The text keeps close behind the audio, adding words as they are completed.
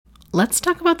let's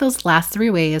talk about those last 3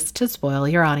 ways to spoil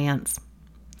your audience.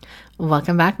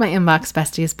 Welcome back, my inbox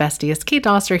besties. Kate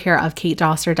Doster here of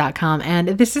katedoster.com, and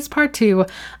this is part 2 of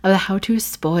the How to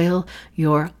Spoil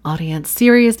Your Audience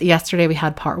series. Yesterday we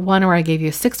had part 1 where I gave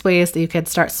you 6 ways that you could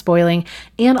start spoiling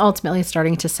and ultimately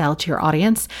starting to sell to your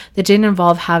audience that didn't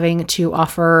involve having to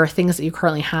offer things that you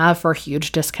currently have for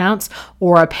huge discounts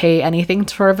or a pay anything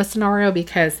sort of a scenario,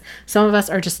 because some of us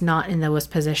are just not in those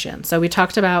positions. So we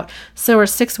talked about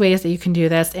 6 ways that you can do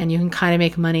this, and you can kind of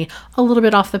make money a little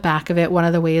bit off the back of it. One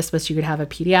of the ways was you could have a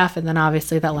PDF, and then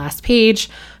obviously that last page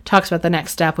talks about the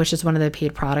next step, which is one of the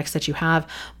paid products that you have.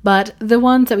 But the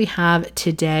ones that we have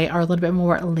today are a little bit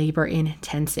more labor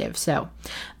intensive. So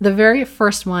the very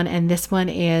first one, and this one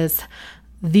is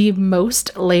the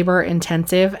most labor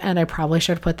intensive, and I probably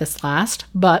should put this last,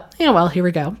 but here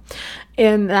we go.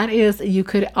 And that is, you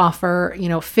could offer,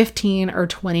 15 or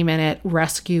 20 minute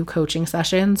rescue coaching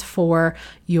sessions for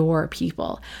your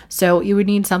people. So you would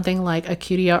need something like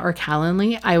Acuity or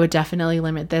Calendly. I would definitely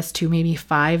limit this to maybe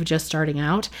 5 just starting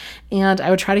out. And I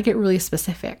would try to get really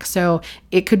specific. So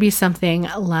it could be something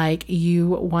like you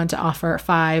want to offer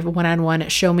 5 one-on-one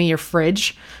show me your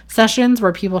fridge sessions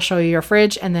where people show you your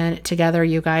fridge, and then together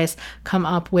you guys come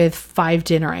up with 5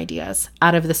 dinner ideas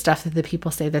out of the stuff that the people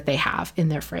say that they have in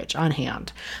their fridge on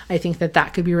hand. I think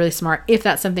that could be really smart if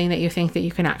that's something that you think that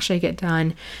you can actually get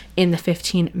done in the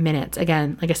 15 minutes.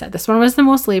 Again, like I said, this one was the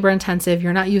most labor intensive.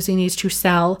 You're not using these to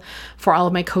sell. For all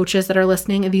of my coaches that are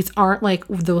listening, these aren't like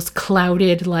those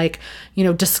clouded,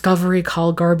 discovery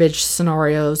call garbage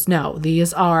scenarios. No,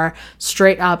 these are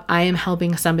straight up, I am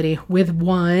helping somebody with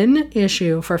one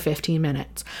issue for 15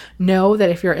 minutes. Know that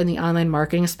if you're in the online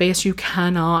marketing space, you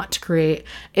cannot create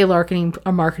a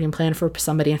marketing plan for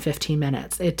somebody in 15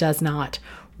 minutes. It does not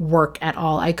work at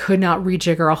all. I could not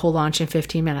rejigger a whole launch in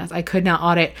 15 minutes. I could not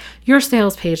audit your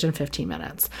sales page in 15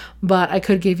 minutes, but I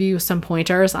could give you some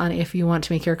pointers on if you want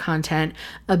to make your content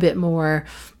a bit more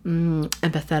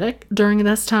empathetic during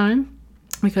this time.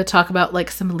 We could talk about like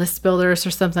some list builders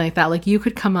or something like that. Like you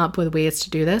could come up with ways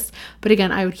to do this. But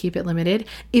again, I would keep it limited.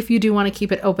 If you do want to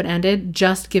keep it open-ended,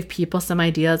 just give people some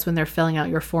ideas when they're filling out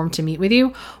your form to meet with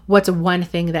you. What's one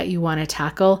thing that you want to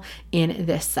tackle in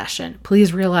this session?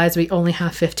 Please realize we only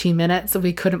have 15 minutes, so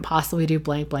we couldn't possibly do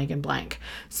blank, blank, and blank.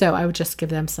 So I would just give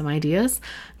them some ideas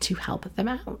to help them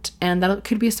out. And that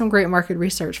could be some great market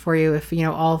research for you. If,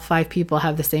 all 5 people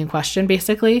have the same question,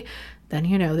 basically, then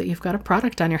you know that you've got a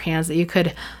product on your hands that you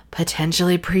could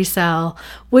potentially pre-sell,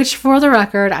 which for the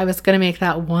record, I was going to make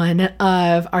that one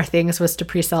of our things was to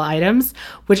pre-sell items,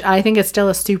 which I think is still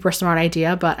a super smart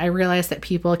idea, but I realized that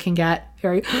people can get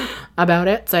very about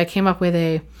it. So I came up with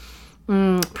a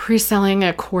pre-selling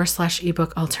a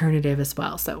course/ebook alternative as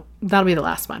well. So that'll be the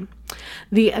last one.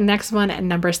 The next one,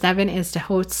 number 7, is to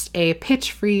host a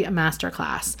pitch-free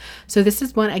masterclass. So this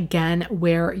is one, again,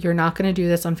 where you're not going to do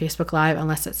this on Facebook Live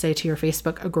unless it's, say, to your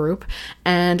Facebook group.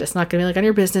 And it's not going to be like on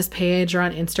your business page or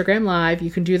on Instagram Live. You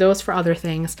can do those for other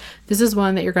things. This is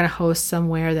one that you're going to host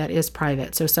somewhere that is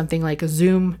private. So something like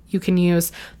Zoom, you can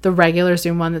use the regular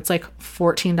Zoom one that's like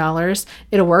 $14.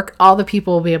 It'll work. All the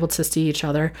people will be able to see each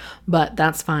other, but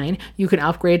that's fine. You can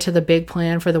upgrade to the big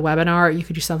plan for the webinar. You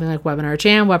could do something like Webinar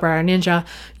Jam, Webinar Ninja.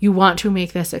 You want to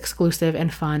make this exclusive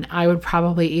and fun. I would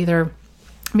probably either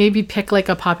maybe pick like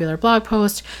a popular blog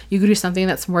post. You could do something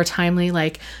that's more timely,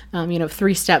 like,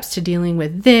 3 steps to dealing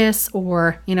with this,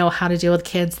 or, how to deal with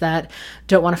kids that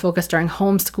don't want to focus during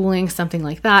homeschooling, something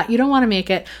like that. You don't want to make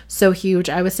it so huge.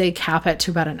 I would say cap it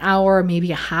to about an hour,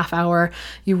 maybe a half hour.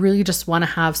 You really just want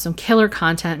to have some killer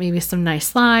content, maybe some nice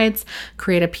slides,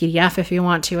 create a PDF if you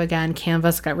want to. Again,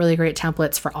 Canva's got really great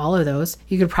templates for all of those.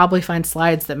 You could probably find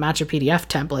slides that match a PDF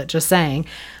template, just saying.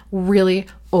 Really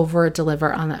over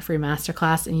deliver on that free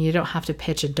masterclass, and you don't have to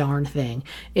pitch a darn thing.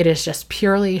 It is just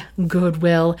purely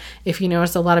goodwill. If you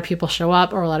notice a lot of people show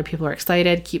up or a lot of people are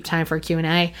excited, keep time for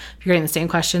Q&A. If you're getting the same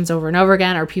questions over and over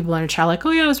again, or people in a chat like,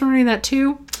 oh yeah, I was wondering that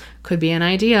too, could be an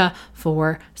idea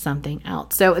for something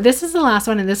else. So this is the last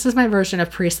one, and this is my version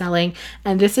of pre-selling,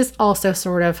 and this is also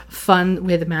sort of fun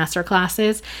with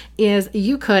masterclasses, is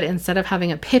you could, instead of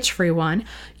having a pitch-free one,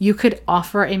 you could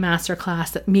offer a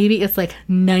masterclass that maybe it's like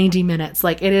 90 minutes.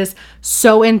 Like it is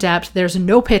so in-depth, there's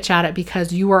no pitch at it,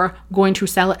 because you are going to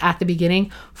sell it at the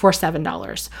beginning for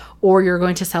 $7, or you're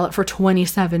going to sell it for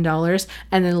 $27,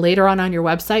 and then later on your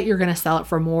website, you're going to sell it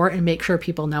for more and make sure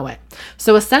people know it.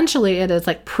 So essentially it is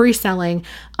like pre-selling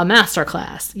a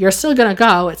masterclass. You're still going to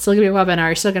go, it's still going to be a webinar,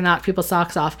 you're still going to knock people's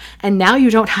socks off, and now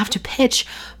you don't have to pitch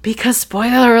Because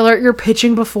spoiler alert, you're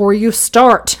pitching before you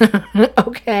start.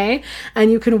 Okay.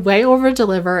 And you can way over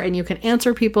deliver and you can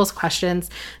answer people's questions.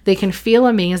 They can feel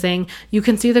amazing. You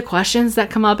can see the questions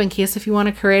that come up in case if you want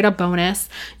to create a bonus.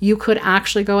 You could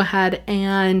actually go ahead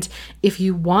and if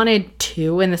you wanted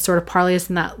to, in this sort of parlays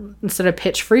in that instead of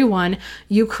pitch free one,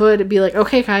 you could be like,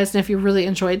 okay, guys, and if you really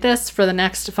enjoyed this for the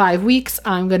next 5 weeks,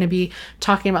 I'm going to be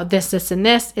talking about this, and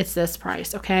this. It's this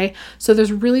price. Okay. So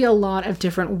there's really a lot of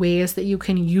different ways that you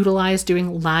can utilize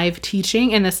doing live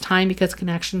teaching in this time because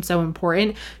connection's so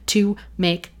important to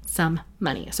make some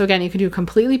money. So again, you can do a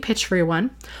completely pitch free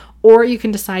one, or you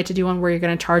can decide to do one where you're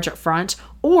going to charge up front.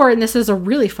 Or, and this is a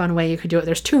really fun way you could do it.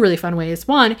 There's two really fun ways.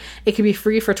 One, it could be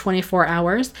free for 24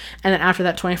 hours. And then after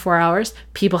that 24 hours,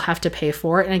 people have to pay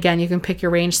for it. And again, you can pick your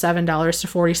range $7 to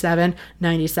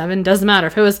 $47.97. Doesn't matter.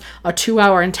 If it was a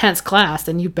 2-hour intense class,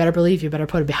 then you better believe you better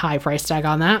put a high price tag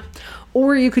on that.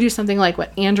 Or you could do something like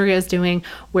what Andrea is doing,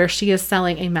 where she is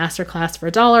selling a masterclass for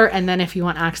 $1. And then if you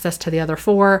want access to the other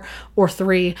 4 or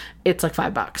 3, it's like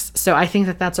 $5. So I think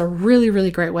that that's a really, really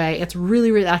great way. It's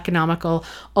really, really economical.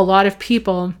 A lot of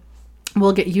people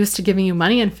will get used to giving you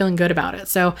money and feeling good about it.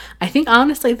 So I think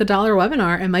honestly, the $1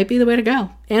 webinar, it might be the way to go.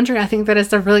 Andrea, I think that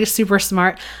is a really super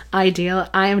smart idea.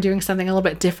 I am doing something a little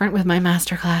bit different with my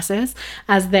master classes,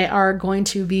 as they are going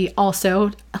to be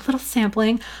also a little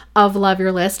sampling of Love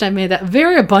Your List. I made that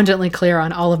very abundantly clear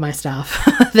on all of my stuff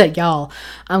that y'all,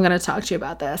 I'm going to talk to you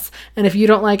about this. And if you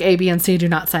don't like A, B, and C, do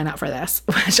not sign up for this,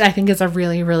 which I think is a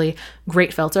really, really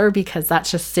great filter because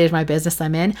that's just stage my business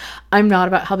I'm in. I'm not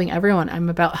about helping everyone. I'm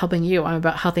about helping you. I'm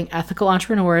about helping ethical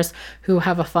entrepreneurs who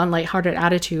have a fun, lighthearted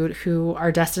attitude, who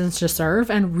are destined to serve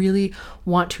and really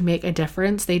want to make a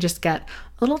difference. They just get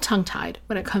a little tongue-tied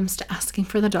when it comes to asking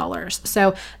for the dollars.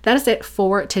 So that is it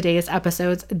for today's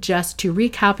episodes. Just to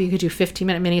recap, you could do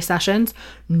 15-minute mini sessions.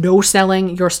 No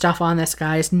selling your stuff on this,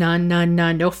 guys. None.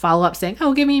 No follow-up saying,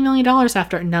 oh, give me $1 million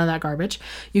after. None of that garbage.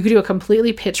 You could do a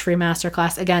completely pitch-free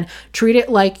masterclass. Again, treat it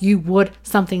like you would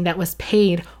something that was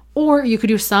paid, or you could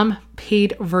do some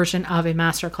paid version of a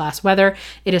masterclass, whether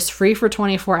it is free for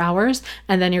 24 hours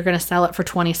and then you're going to sell it for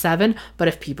 27. But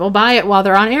if people buy it while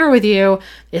they're on air with you,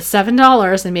 it's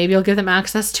 $7, and maybe you'll give them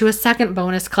access to a second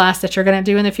bonus class that you're going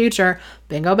to do in the future.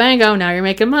 Bingo, bango. Now you're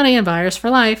making money and buyers for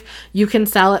life. You can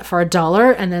sell it for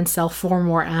 $1 and then sell 4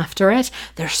 more after it.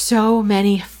 There's so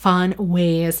many fun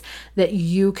ways that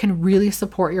you can really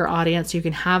support your audience. You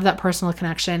can have that personal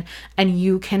connection and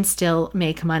you can still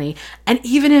make money. And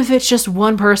even if it's just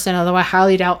one person, although I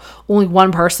highly doubt only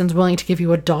one person's willing to give you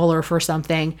 $1 for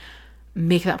something,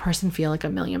 make that person feel like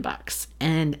 $1 million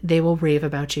and they will rave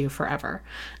about you forever.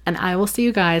 And I will see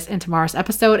you guys in tomorrow's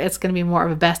episode. It's going to be more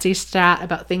of a bestie stat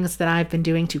about things that I've been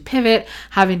doing to pivot,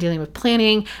 dealing with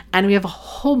planning. And we have a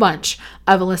whole bunch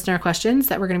of listener questions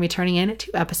that we're going to be turning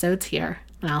into episodes here.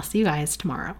 And I'll see you guys tomorrow.